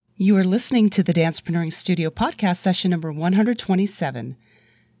You are listening to the Dancepreneuring Studio podcast session number 127,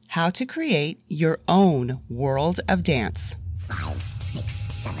 How to Create Your Own World of Dance. 5, 6,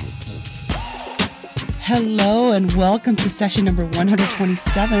 7, 8. Hello and welcome to session number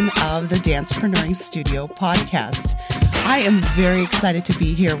 127 of the Dancepreneuring Studio podcast. I am very excited to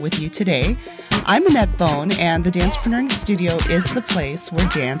be here with you today. I'm Annette Bone, and the Dancepreneuring Studio is the place where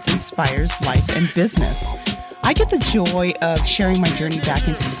dance inspires life and business. I get the joy of sharing my journey back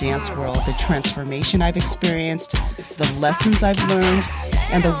into the dance world, the transformation I've experienced, the lessons I've learned,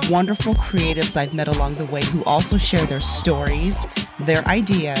 and the wonderful creatives I've met along the way who also share their stories, their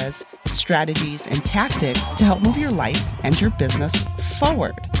ideas, strategies, and tactics to help move your life and your business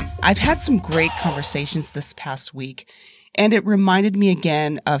forward. I've had some great conversations this past week, and it reminded me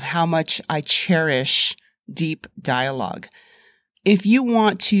again of how much I cherish deep dialogue. If you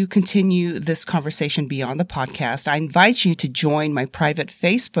want to continue this conversation beyond the podcast, I invite you to join my private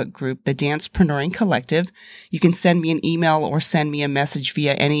Facebook group, the Dancepreneuring Collective. You can send me an email or send me a message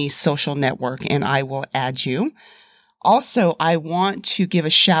via any social network, and I will add you. Also, I want to give a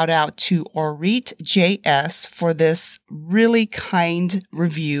shout out to Orit JS for this really kind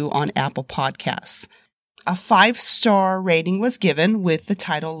review on Apple Podcasts. A 5-star rating was given with the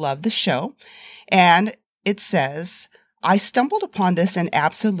title Love the Show, and it says, I stumbled upon this and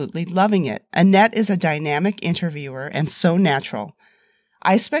absolutely loving it. Annette is a dynamic interviewer and so natural.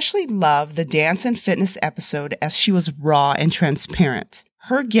 I especially love the dance and fitness episode as she was raw and transparent.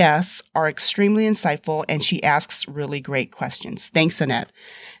 Her guests are extremely insightful and she asks really great questions. Thanks, Annette.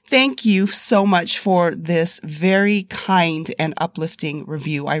 Thank you so much for this very kind and uplifting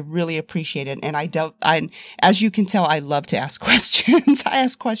review. I really appreciate it. And as you can tell, I love to ask questions. I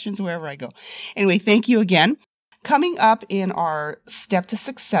ask questions wherever I go. Anyway, thank you again. Coming up in our Step to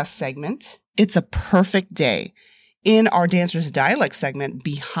Success segment, it's a perfect day. In our Dancer's Dialect segment,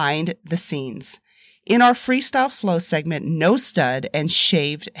 Behind the Scenes. In our Freestyle Flow segment, No Stud and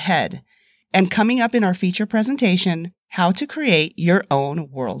Shaved Head. And coming up in our feature presentation, How to Create Your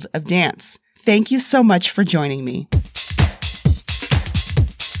Own World of Dance. Thank you so much for joining me.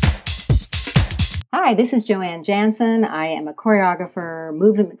 Hi, this is Joanne Jansen. I am a choreographer,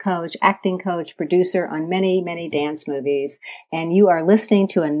 movement coach, acting coach, producer on many, many dance movies. And you are listening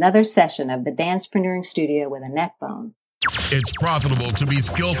to another session of the Dancepreneuring Studio with Annette Bone. It's profitable to be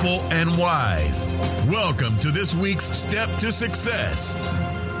skillful and wise. Welcome to this week's Step to Success.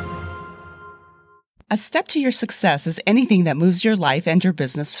 A step to your success is anything that moves your life and your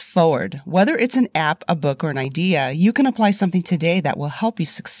business forward. Whether it's an app, a book, or an idea, you can apply something today that will help you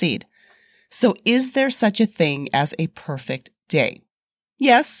succeed. So is there such a thing as a perfect day?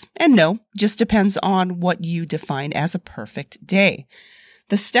 Yes and no, just depends on what you define as a perfect day.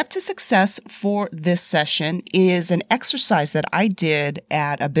 The step to success for this session is an exercise that I did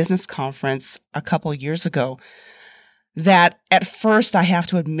at a business conference a couple years ago that at first, I have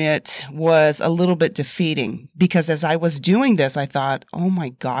to admit, was a little bit defeating because as I was doing this, I thought, oh my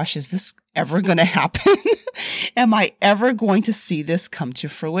gosh, is this ever going to happen? Am I ever going to see this come to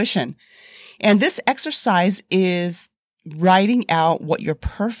fruition? And this exercise is writing out what your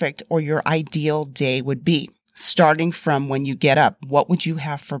perfect or your ideal day would be. Starting from when you get up, what would you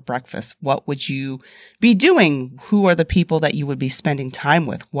have for breakfast? What would you be doing? Who are the people that you would be spending time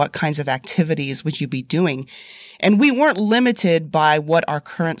with? What kinds of activities would you be doing? And we weren't limited by what our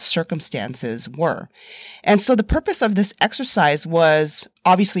current circumstances were. And so the purpose of this exercise was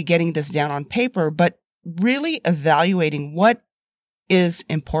obviously getting this down on paper, but really evaluating what is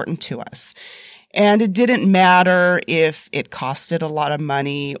important to us. And it didn't matter if it costed a lot of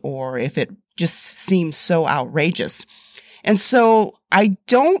money or if it just seemed so outrageous. And so I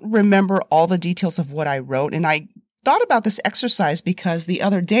don't remember all the details of what I wrote. And I thought about this exercise because the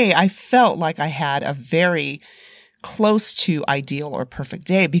other day I felt like I had a very close to ideal or perfect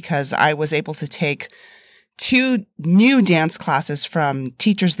day because I was able to take 2 new dance classes from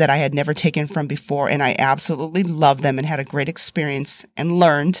teachers that I had never taken from before, and I absolutely loved them and had a great experience and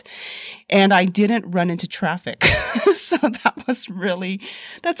learned. And I didn't run into traffic. So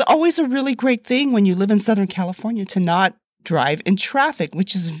that's always a really great thing when you live in Southern California to not drive in traffic,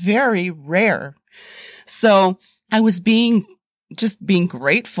 which is very rare. So I was being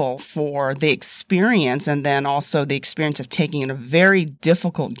grateful for the experience and then also the experience of taking a very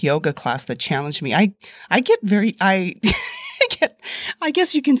difficult yoga class that challenged me. I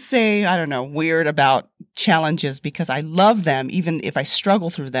guess you can say, I don't know, weird about challenges because I love them, even if I struggle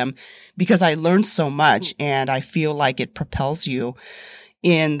through them, because I learned so much and I feel like it propels you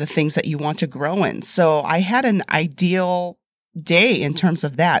in the things that you want to grow in. So I had an ideal day in terms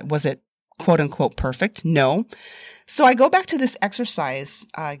of that. Was it quote unquote perfect? No. So I go back to this exercise,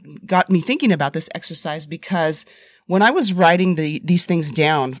 got me thinking about this exercise because when I was writing these things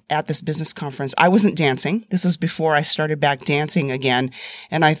down at this business conference, I wasn't dancing. This was before I started back dancing again.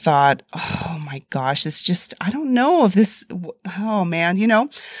 And I thought, oh my gosh, it's just, I don't know if this, oh man,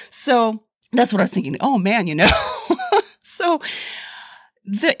 So that's what I was thinking. Oh man, So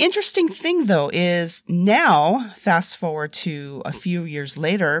the interesting thing though is now, fast forward to a few years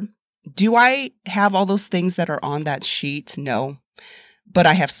later, do I have all those things that are on that sheet? No, but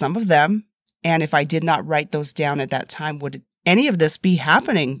I have some of them. And if I did not write those down at that time, would any of this be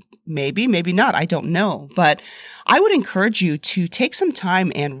happening? Maybe, maybe not. I don't know. But I would encourage you to take some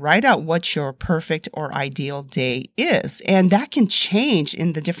time and write out what your perfect or ideal day is. And that can change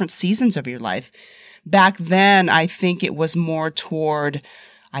in the different seasons of your life. Back then, I think it was more toward,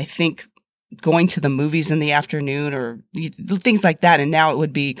 going to the movies in the afternoon or things like that. And now it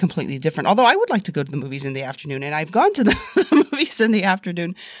would be completely different. Although I would like to go to the movies in the afternoon, and I've gone to the movies in the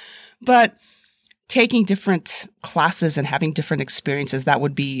afternoon. But taking different classes and having different experiences, that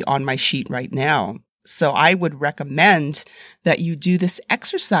would be on my sheet right now. So I would recommend that you do this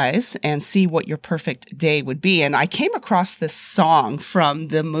exercise and see what your perfect day would be. And I came across this song from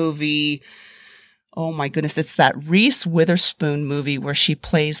the movie, oh my goodness, it's that Reese Witherspoon movie where she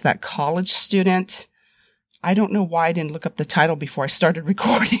plays that college student. I don't know why I didn't look up the title before I started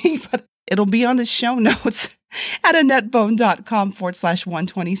recording, but it'll be on the show notes at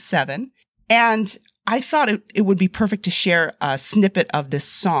AnnetteBone.com/127. And I thought it would be perfect to share a snippet of this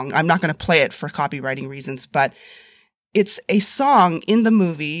song. I'm not going to play it for copywriting reasons, but it's a song in the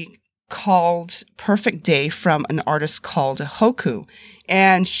movie called Perfect Day from an artist called Hoku.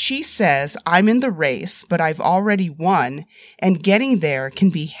 And she says, I'm in the race, but I've already won, and getting there can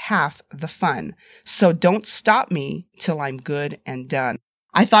be half the fun. So don't stop me till I'm good and done.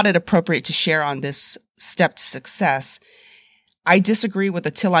 I thought it appropriate to share on this step to success. I disagree with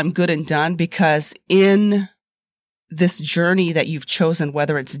the till I'm good and done because in this journey that you've chosen,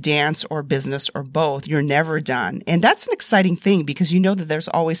 whether it's dance or business or both, you're never done. And that's an exciting thing because you know that there's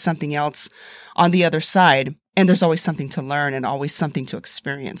always something else on the other side, and there's always something to learn and always something to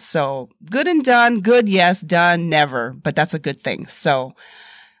experience. So good and done, good, yes, done, never, but that's a good thing. So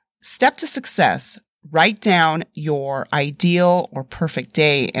step to success, write down your ideal or perfect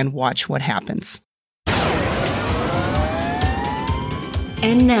day and watch what happens.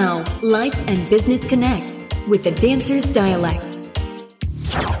 And now, Life and Business Connect with the Dancer's Dialect.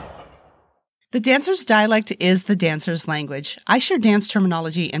 The Dancer's Dialect is the dancer's language. I share dance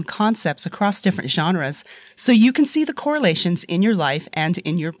terminology and concepts across different genres so you can see the correlations in your life and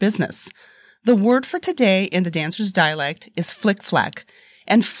in your business. The word for today in the Dancer's Dialect is flick-flack.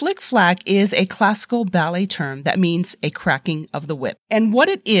 And flick-flack is a classical ballet term that means a cracking of the whip. And what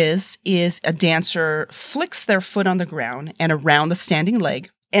it is a dancer flicks their foot on the ground and around the standing leg,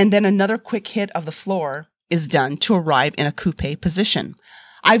 and then another quick hit of the floor is done to arrive in a coupe position.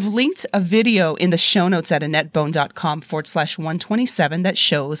 I've linked a video in the show notes at AnnetteBone.com/127 that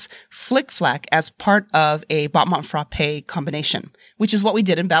shows flick-flack as part of a battement frappé combination, which is what we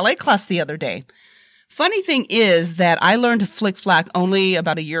did in ballet class the other day. Funny thing is that I learned flick-flack only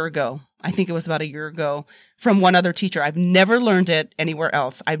about a year ago. I think it was about a year ago from one other teacher. I've never learned it anywhere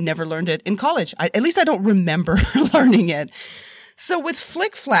else. I've never learned it in college. At least I don't remember learning it. So with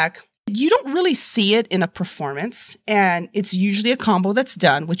flick-flack, you don't really see it in a performance, and it's usually a combo that's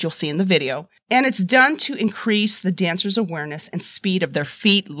done, which you'll see in the video, and it's done to increase the dancer's awareness and speed of their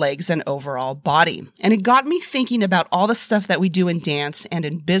feet, legs, and overall body. And it got me thinking about all the stuff that we do in dance and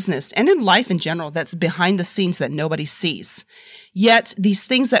in business and in life in general that's behind the scenes that nobody sees. Yet these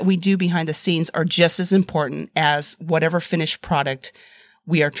things that we do behind the scenes are just as important as whatever finished product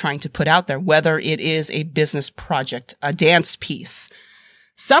we are trying to put out there, whether it is a business project, a dance piece,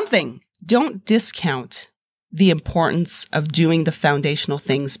 something. Don't discount the importance of doing the foundational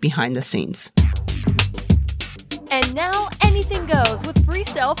things behind the scenes. And now anything goes with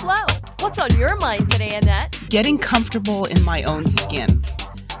Freestyle Flow. What's on your mind today, Annette? Getting comfortable in my own skin.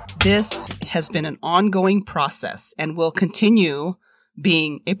 This has been an ongoing process and will continue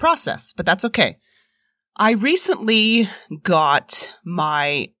being a process, but that's okay. I recently got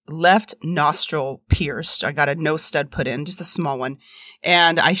my left nostril pierced. I got a nose stud put in, just a small one,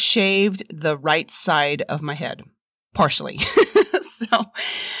 and I shaved the right side of my head, partially. So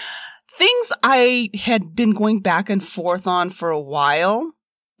things I had been going back and forth on for a while,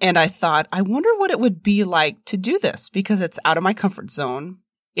 and I thought, I wonder what it would be like to do this because it's out of my comfort zone.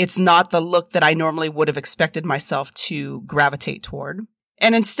 It's not the look that I normally would have expected myself to gravitate toward.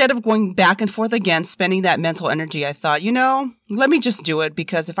 And instead of going back and forth again, spending that mental energy, I thought, let me just do it,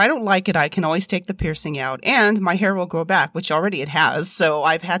 because if I don't like it, I can always take the piercing out and my hair will grow back, which already it has. So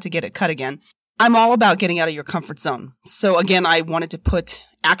I've had to get it cut again. I'm all about getting out of your comfort zone. So again, I wanted to put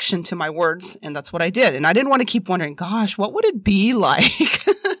action to my words, and that's what I did. And I didn't want to keep wondering, gosh, what would it be like?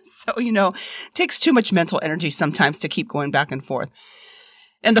 So, it takes too much mental energy sometimes to keep going back and forth.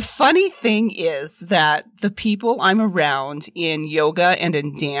 And the funny thing is that the people I'm around in yoga and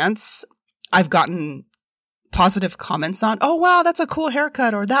in dance, I've gotten positive comments on, oh, wow, that's a cool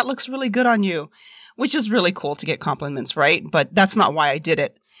haircut, or that looks really good on you, which is really cool to get compliments, right? But that's not why I did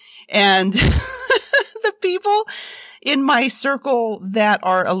it. And the people in my circle that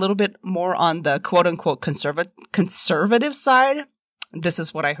are a little bit more on the quote unquote conservative side, this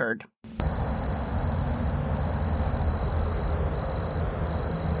is what I heard.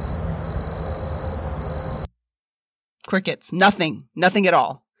 Crickets, nothing at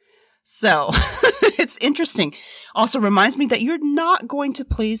all. So it's interesting. Also reminds me that you're not going to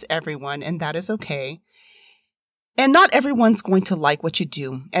please everyone, and that is okay. And not everyone's going to like what you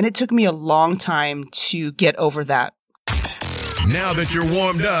do. And it took me a long time to get over that. Now that you're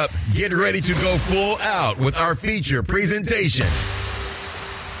warmed up, get ready to go full out with our feature presentation.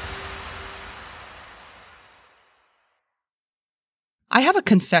 I have a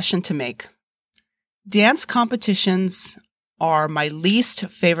confession to make. Dance competitions are my least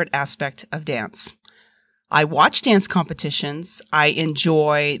favorite aspect of dance. I watch dance competitions. I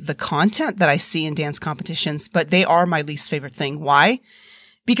enjoy the content that I see in dance competitions, but they are my least favorite thing. Why?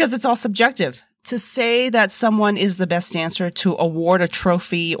 Because it's all subjective. To say that someone is the best dancer, to award a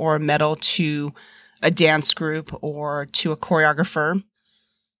trophy or a medal to a dance group or to a choreographer,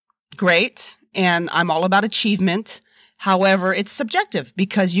 great. And I'm all about achievement. However, it's subjective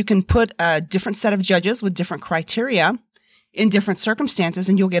because you can put a different set of judges with different criteria in different circumstances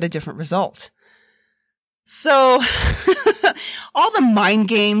and you'll get a different result. So all the mind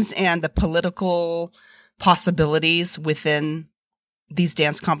games and the political possibilities within these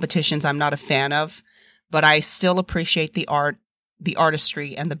dance competitions, I'm not a fan of, but I still appreciate the art, the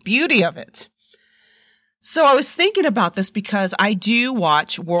artistry, and the beauty of it. So I was thinking about this because I do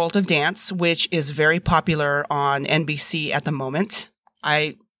watch World of Dance, which is very popular on NBC at the moment.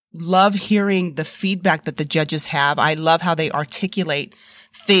 I love hearing the feedback that the judges have. I love how they articulate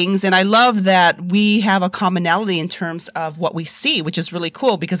things. And I love that we have a commonality in terms of what we see, which is really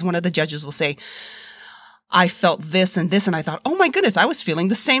cool because one of the judges will say, I felt this and this. And I thought, oh my goodness, I was feeling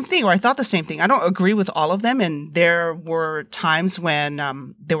the same thing, or I thought the same thing. I don't agree with all of them. And there were times when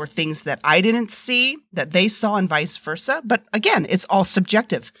there were things that I didn't see that they saw and vice versa. But again, it's all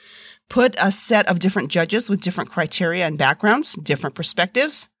subjective. Put a set of different judges with different criteria and backgrounds, different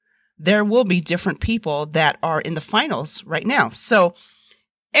perspectives. There will be different people that are in the finals right now. So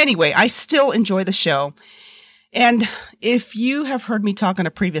anyway, I still enjoy the show. And if you have heard me talk on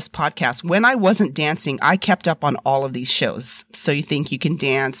a previous podcast, when I wasn't dancing, I kept up on all of these shows. So You Think You Can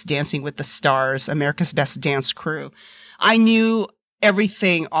Dance, Dancing with the Stars, America's Best Dance Crew. I knew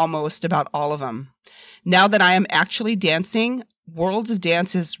everything almost about all of them. Now that I am actually dancing, Worlds of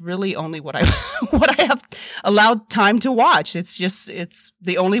Dance is really only what I have allowed time to watch. It's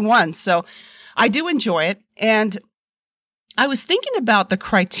the only one. So I do enjoy it. And I was thinking about the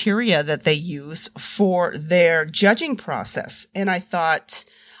criteria that they use for their judging process. And I thought,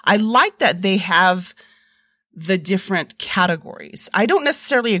 I like that they have the different categories. I don't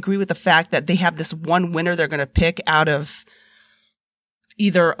necessarily agree with the fact that they have this one winner they're going to pick out of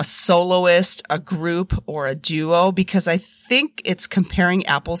either a soloist, a group, or a duo, because I think it's comparing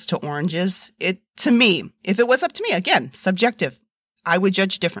apples to oranges. To me, if it was up to me, again, subjective, I would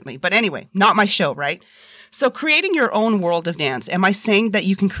judge differently. But anyway, not my show, right? So creating your own World of Dance. Am I saying that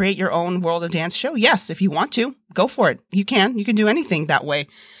you can create your own World of Dance show? Yes, if you want to, go for it. You can do anything that way.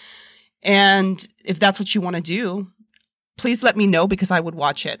 And if that's what you want to do, please let me know because I would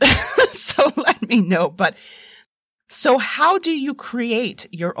watch it. So let me know. So how do you create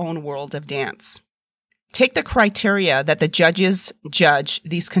your own World of Dance? Take the criteria that the judges judge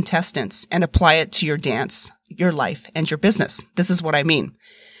these contestants and apply it to your dance, your life, and your business. This is what I mean.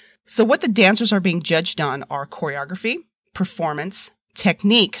 So what the dancers are being judged on are choreography, performance,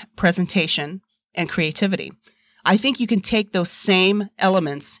 technique, presentation, and creativity. I think you can take those same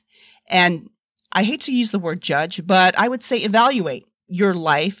elements and I hate to use the word judge, but I would say evaluate your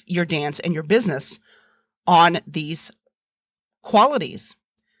life, your dance, and your business on these qualities.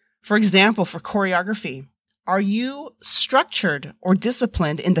 For example, for choreography, are you structured or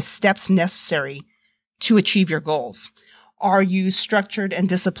disciplined in the steps necessary to achieve your goals? Are you structured and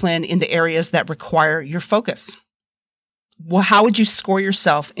disciplined in the areas that require your focus? Well, how would you score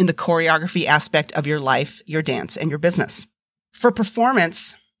yourself in the choreography aspect of your life, your dance, and your business? For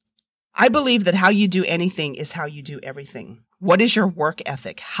performance, I believe that how you do anything is how you do everything. What is your work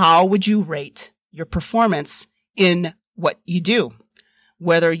ethic? How would you rate your performance in what you do?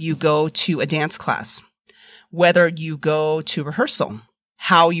 Whether you go to a dance class, whether you go to rehearsal,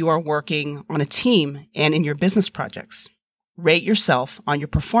 how you are working on a team and in your business projects. Rate yourself on your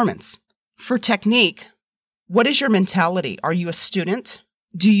performance. For technique, what is your mentality? Are you a student?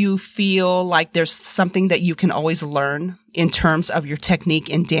 Do you feel like there's something that you can always learn in terms of your technique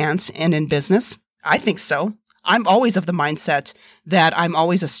in dance and in business? I think so. I'm always of the mindset that I'm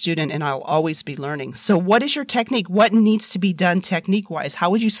always a student and I'll always be learning. So what is your technique? What needs to be done technique-wise? How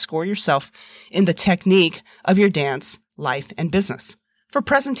would you score yourself in the technique of your dance, life, and business? For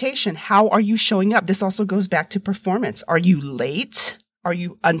presentation, how are you showing up? This also goes back to performance. Are you late? Are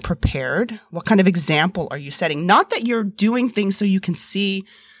you unprepared? What kind of example are you setting? Not that you're doing things so you can see,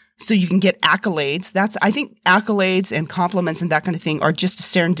 so you can get accolades. I think accolades and compliments and that kind of thing are just a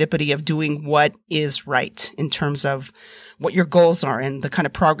serendipity of doing what is right in terms of what your goals are and the kind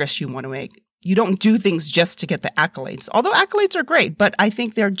of progress you want to make. You don't do things just to get the accolades, although accolades are great, but I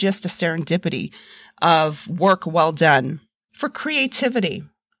think they're just a serendipity of work well done. For creativity,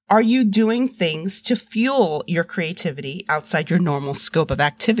 are you doing things to fuel your creativity outside your normal scope of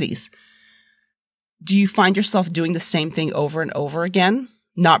activities? Do you find yourself doing the same thing over and over again,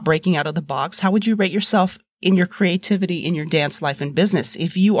 not breaking out of the box? How would you rate yourself in your creativity in your dance, life, and business?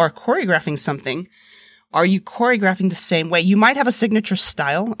 If you are choreographing something, are you choreographing the same way? You might have a signature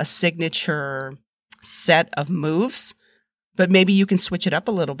style, a signature set of moves, but maybe you can switch it up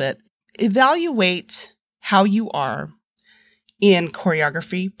a little bit. Evaluate how you are in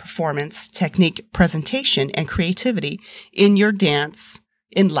choreography, performance, technique, presentation, and creativity in your dance,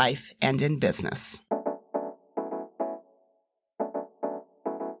 in life, and in business.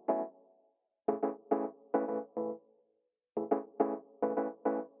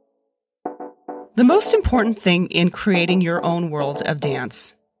 The most important thing in creating your own world of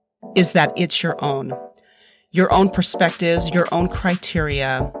dance is that it's your own perspectives, your own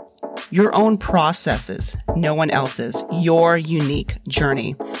criteria, your own processes, no one else's, your unique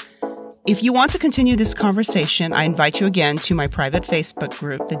journey. If you want to continue this conversation, I invite you again to my private Facebook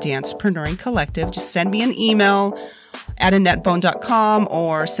group, the Dancepreneuring Collective. Just send me an email at AnnetteBone.com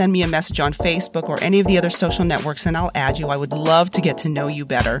or send me a message on Facebook or any of the other social networks and I'll add you. I would love to get to know you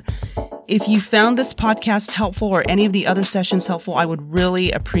better. If you found this podcast helpful or any of the other sessions helpful, I would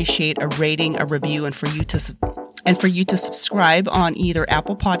really appreciate a rating, a review, and for you to subscribe on either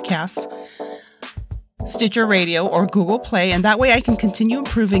Apple Podcasts, Stitcher Radio, or Google Play. And that way I can continue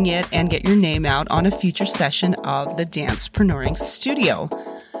improving it and get your name out on a future session of the Dancepreneuring Studio.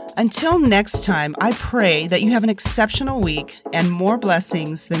 Until next time, I pray that you have an exceptional week and more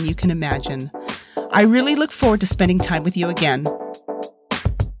blessings than you can imagine. I really look forward to spending time with you again.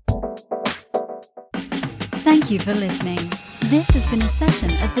 Thank you for listening. This has been a session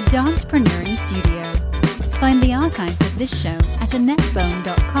of the Dancepreneuring Studio. Find the archives of this show at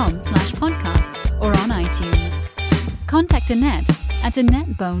AnnetteBone.com/podcast or on iTunes. Contact Annette at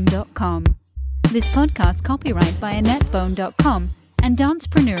AnnetteBone.com. This podcast copyright by AnnetteBone.com and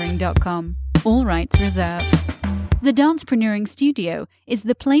Dancepreneuring.com. All rights reserved. The Dancepreneuring Studio is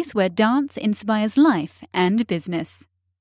the place where dance inspires life and business.